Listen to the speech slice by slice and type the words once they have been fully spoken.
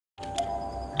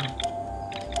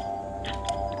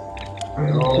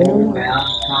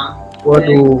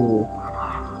Waduh.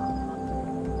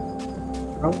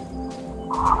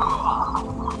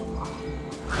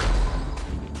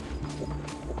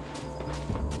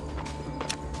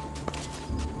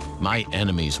 My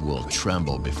enemies will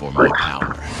tremble before my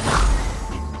power.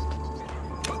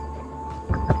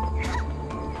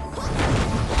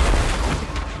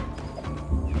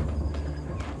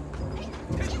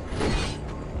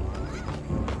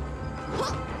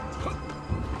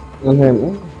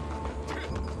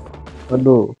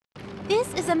 Waduh.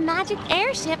 This is a magic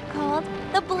airship called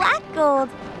the Black Gold.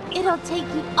 It'll take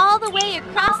you all the way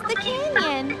across the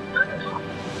canyon.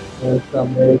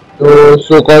 Sampai itu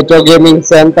Sukoco Gaming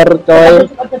Center, coy.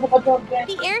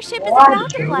 The airship is about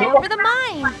to fly over the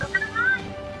mine.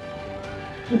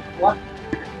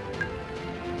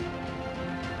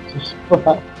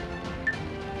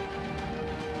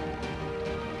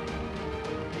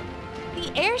 The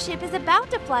airship is about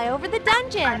to fly over the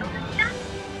dungeon.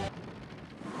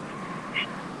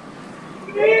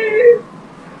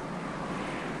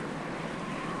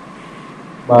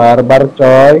 Barbar,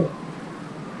 coy.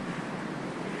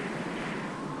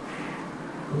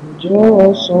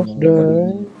 Jaws of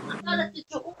the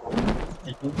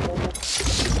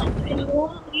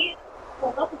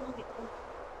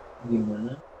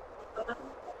Gimana?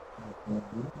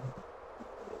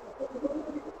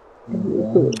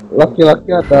 Laki-laki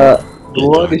ada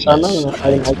dua di sana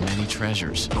ngapain aja. Many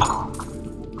treasures.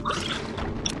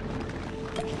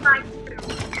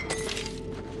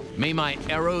 May my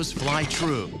arrows fly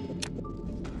true.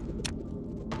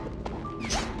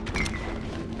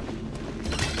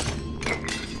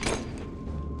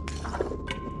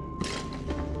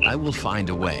 I will find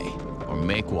a way, or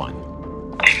make one.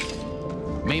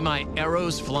 May my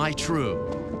arrows fly true.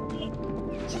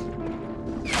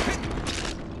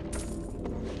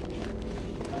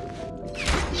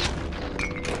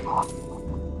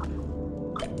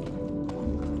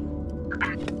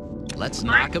 Let's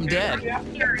knock him dead.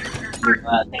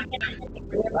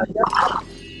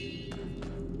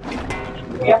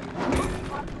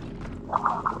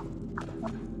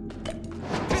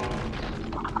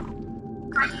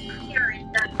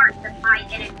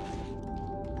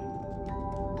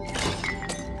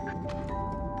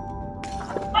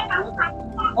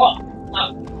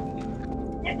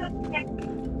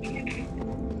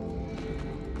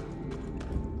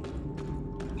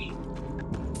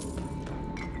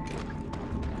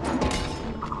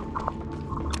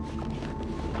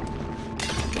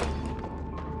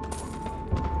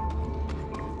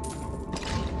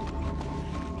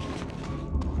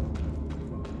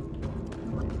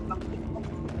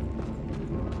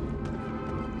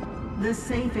 The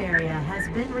safe area has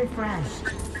been refreshed.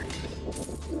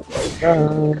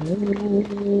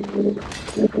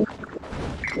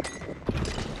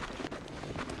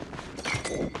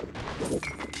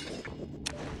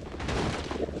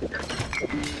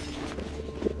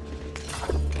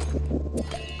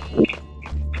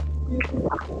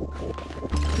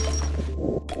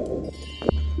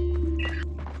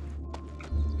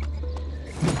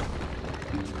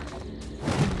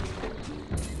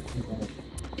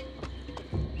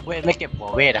เวทไม่เก็บหัว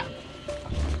เวทอ่ะ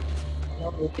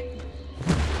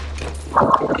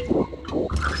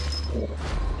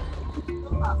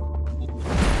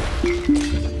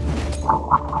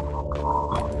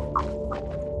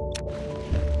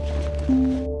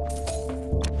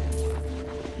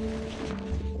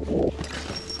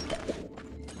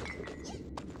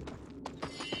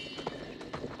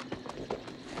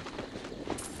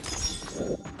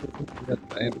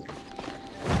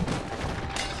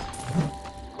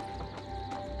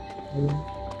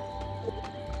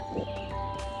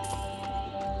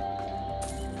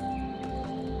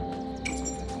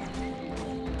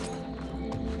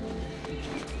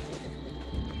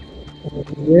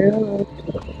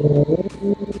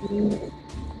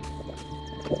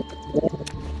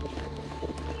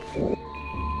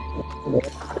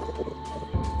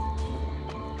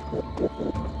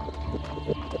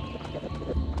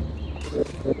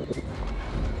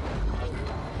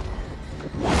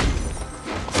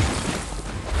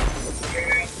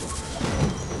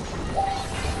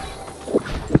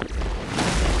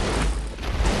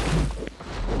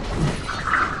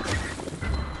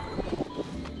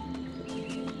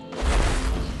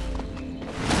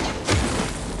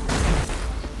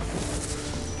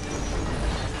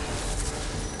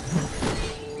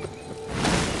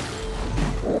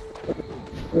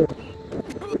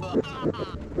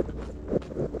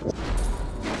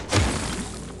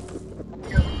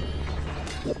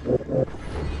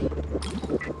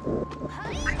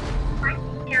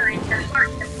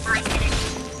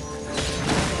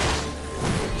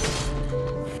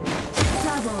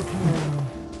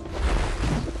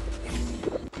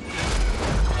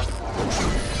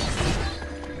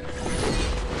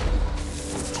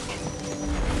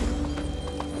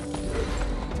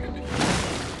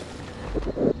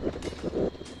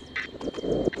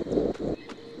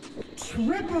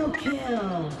Triple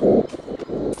kill.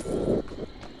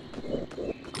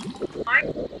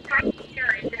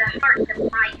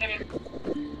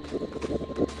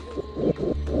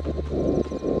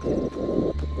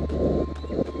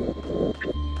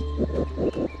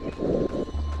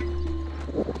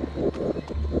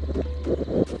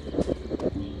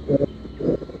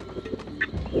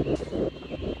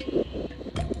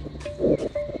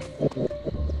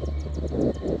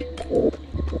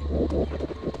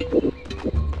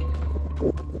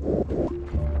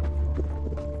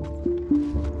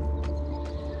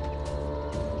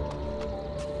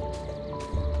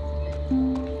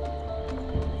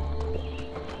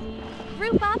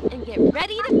 Group up and get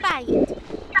ready to fight.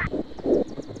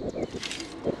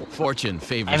 Fortune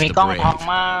ไอ้ favors มี the กล้องทอง brave.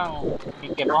 มั่งมี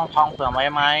เก็บกล้องทองเผื่อไว้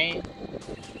ไหม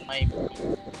ไม่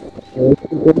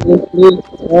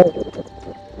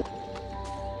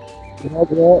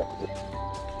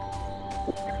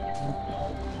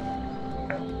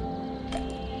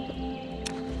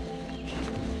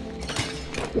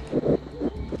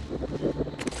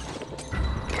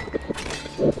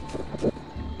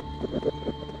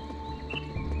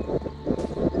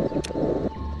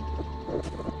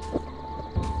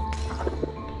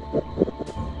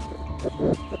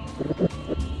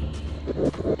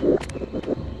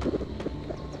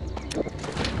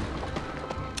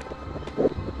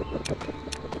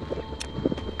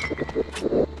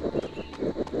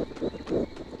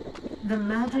The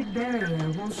magic barrier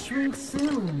will shrink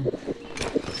soon.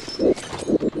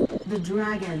 The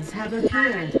dragons have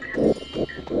appeared.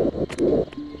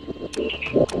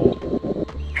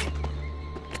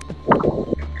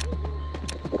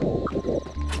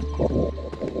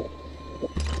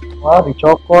 Wah,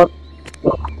 dicopot.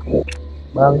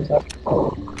 Bangsat.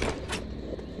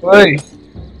 Woi.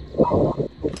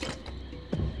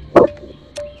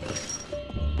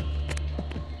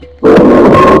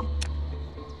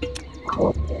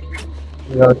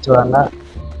 Tinggal celana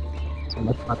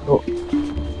sama sepatu.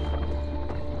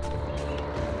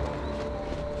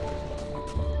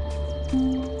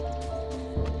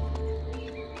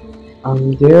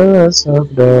 I'm jealous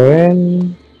of the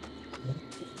rain.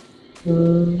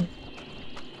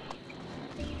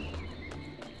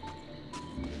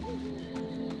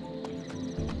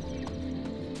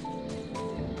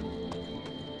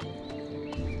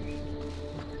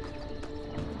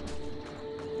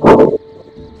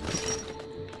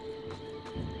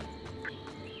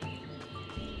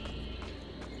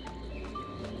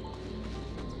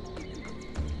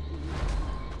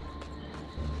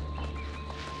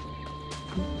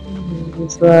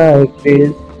 It's like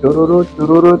this. Tururut,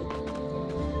 tururut.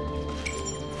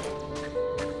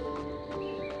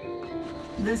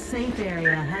 The safe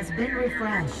area has been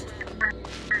refreshed.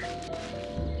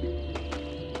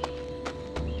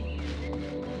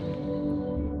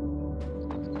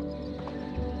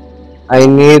 I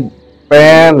need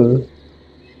pen,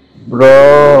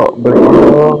 bro.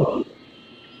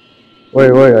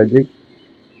 Woi, Ajik.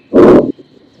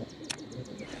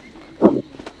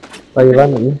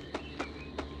 Thailand ini.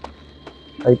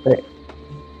 Taipei.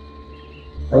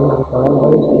 Thailand,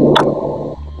 guys.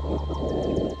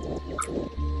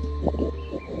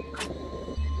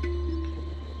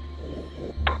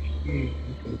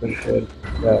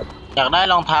 อยากได้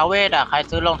รองเท้าเวทอ่ะใคร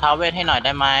ซื้อรองเท้าเวทให้หน่อยไ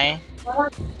ด้ไหม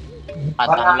ปัด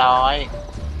300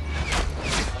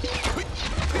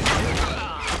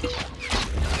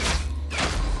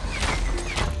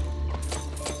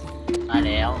มาแ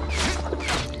ล้ว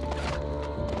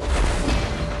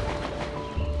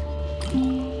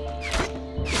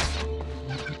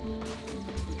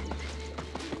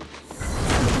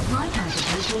Supply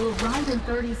packages will arrive in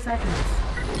 30 seconds.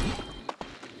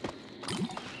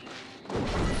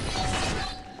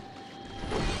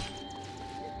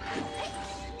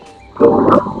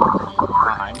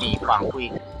 อาหารดีกว่างกูอี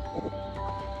ก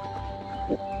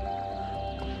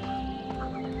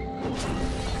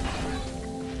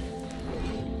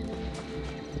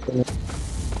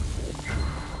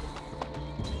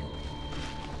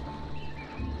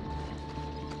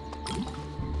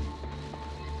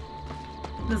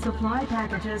The supply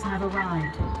packages have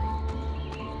arrived.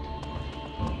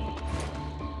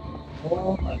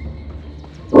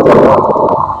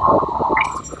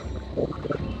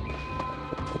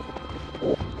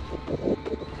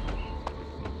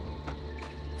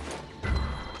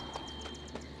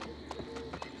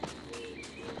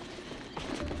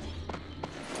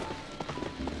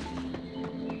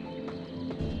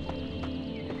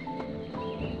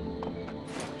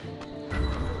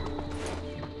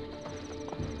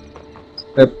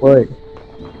 Step boy.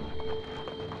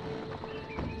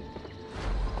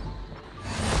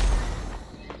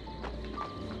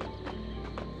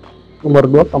 nomor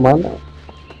 2 kemana?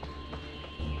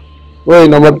 Woi,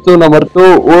 nomor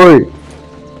 2, woi.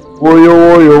 Woyo,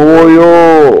 woyo,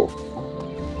 woyo.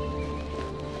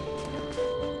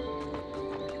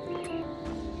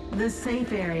 The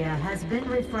safe area has been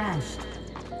refreshed.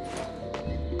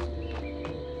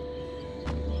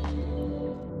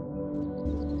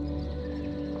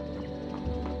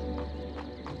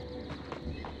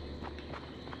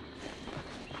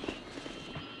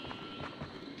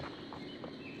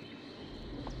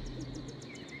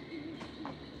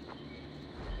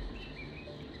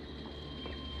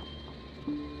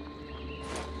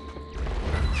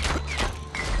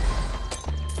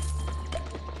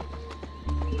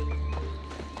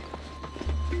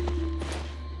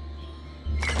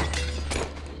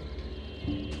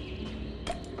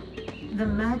 The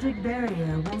magic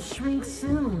barrier will shrink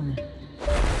soon.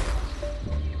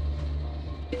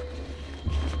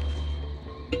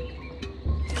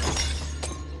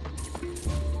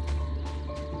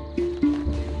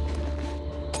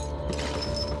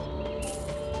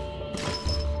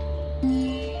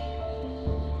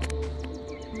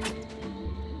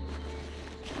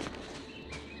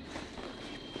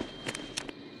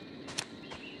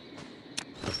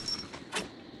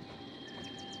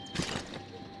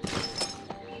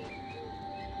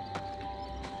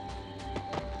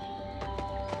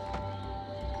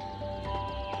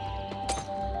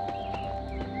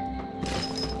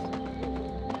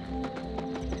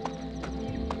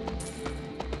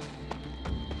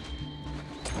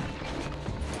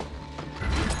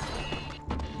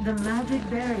 The magic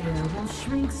barrier will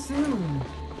shrink soon.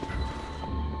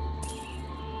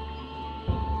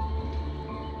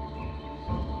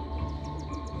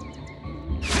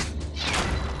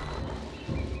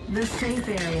 The safe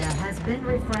area has been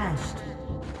refreshed.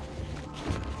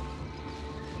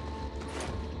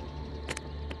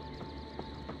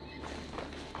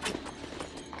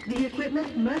 The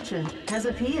equipment merchant has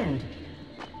appeared.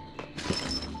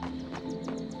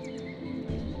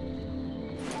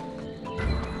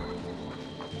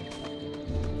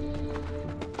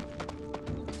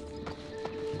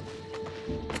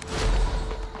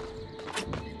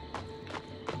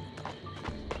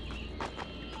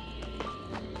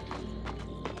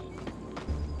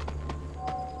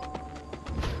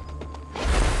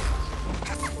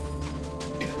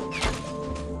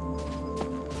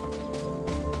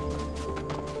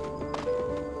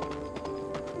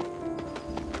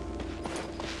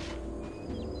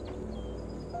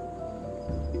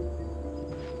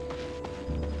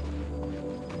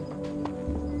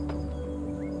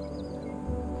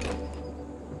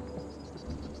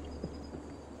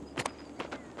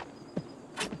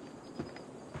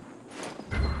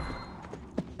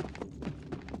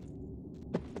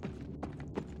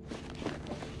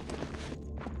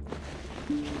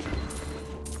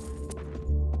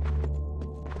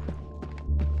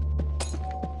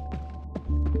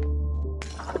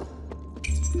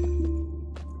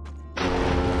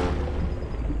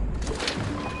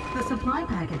 The supply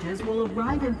packages will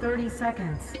arrive in 30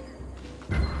 seconds.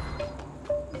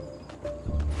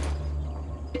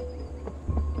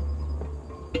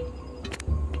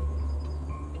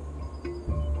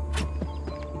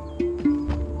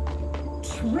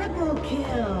 Triple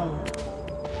kill!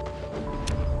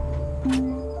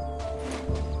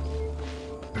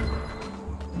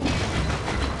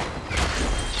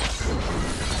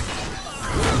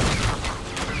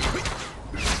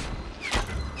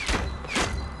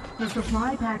 The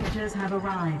supply packages have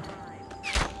arrived.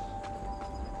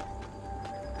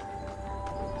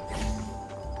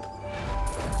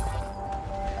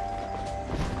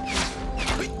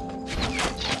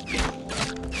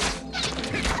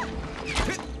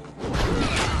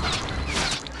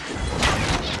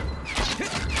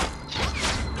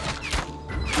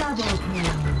 Double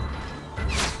kill.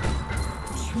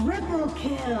 Triple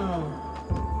kill.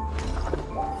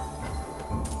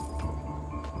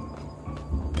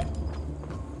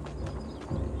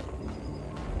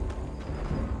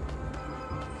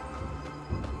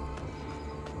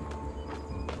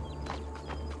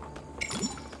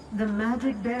 The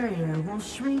magic barrier will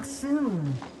shrink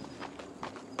soon.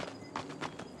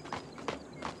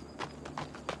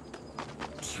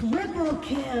 Triple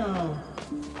kill!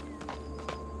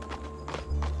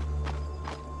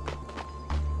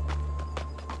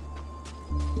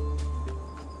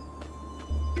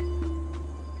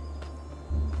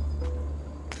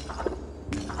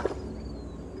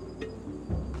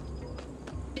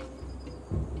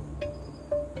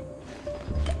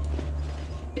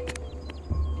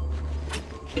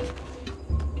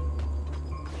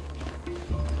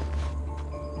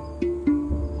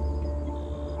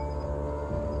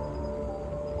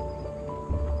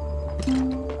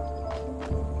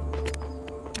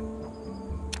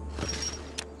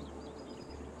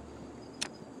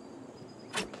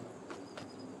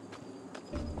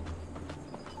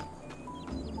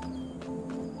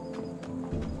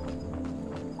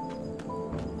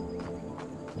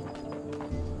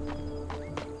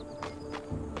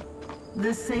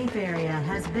 The safe area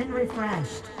has been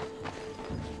refreshed.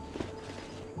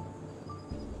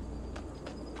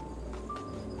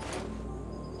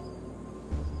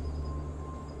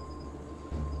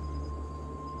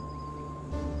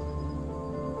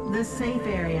 The safe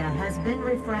area has been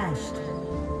refreshed.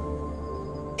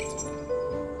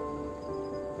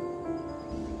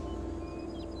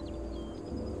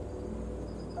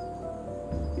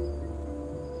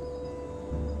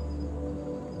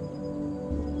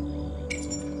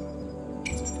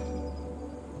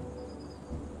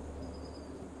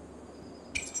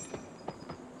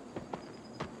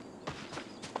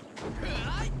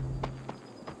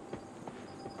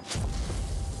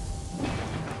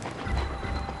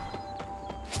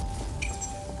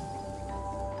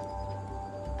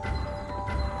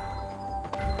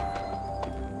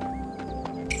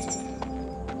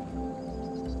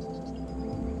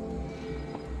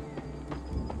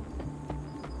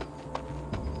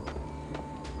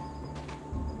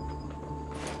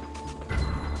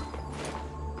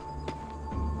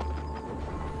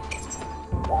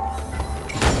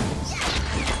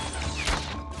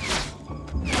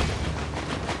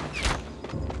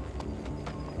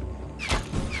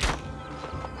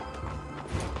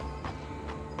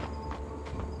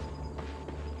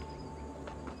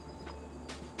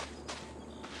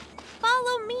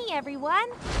 Follow me, everyone.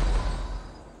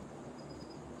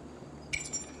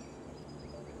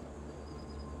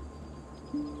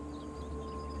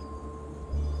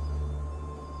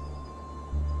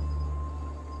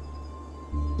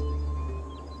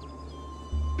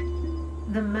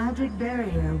 The magic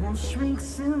barrier will shrink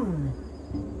soon.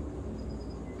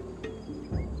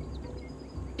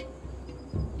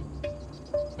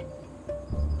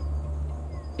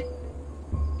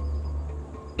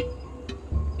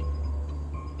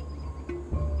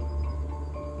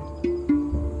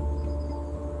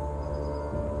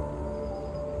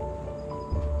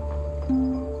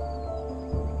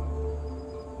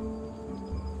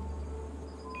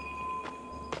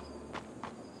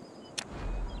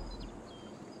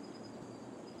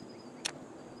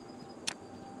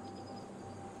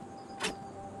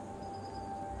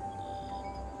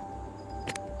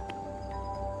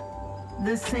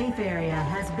 The safe area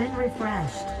has been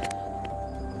refreshed.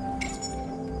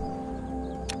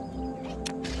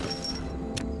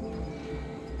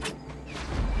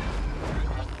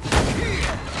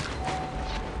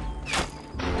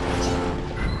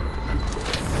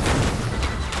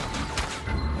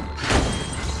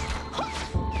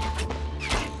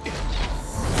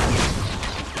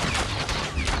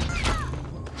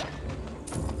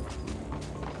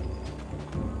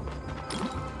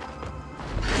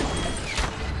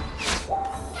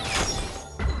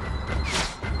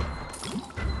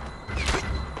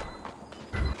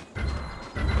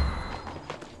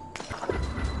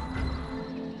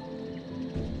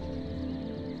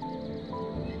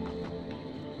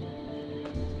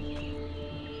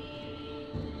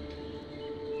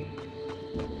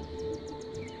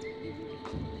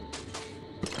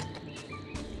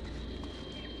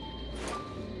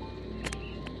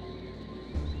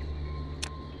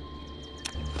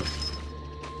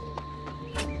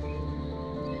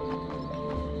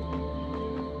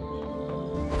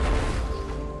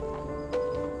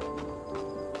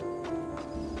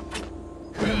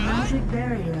 The magic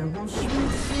barrier will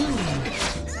shrink soon.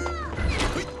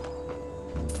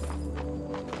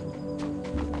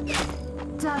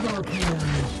 Double kill.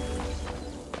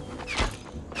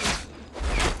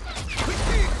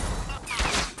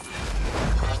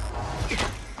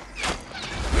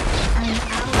 An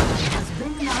ally has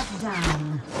been knocked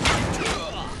down.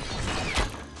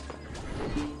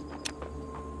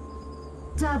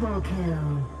 Double kill.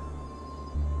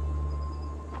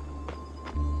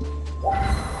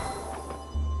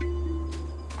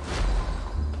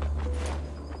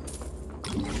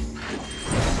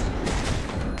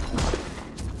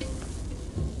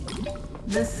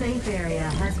 The safe area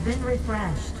has been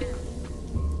refreshed.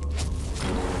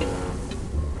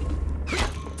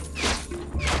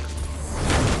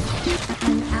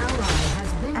 An ally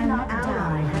has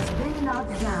been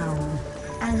knocked down.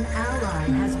 An ally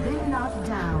has been knocked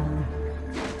down.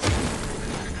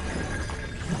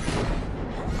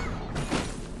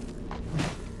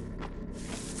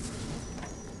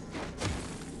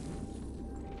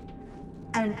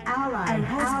 An ally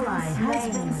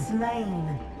has been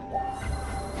slain.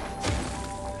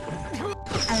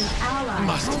 An ally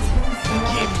has been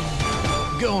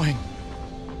slain. Going.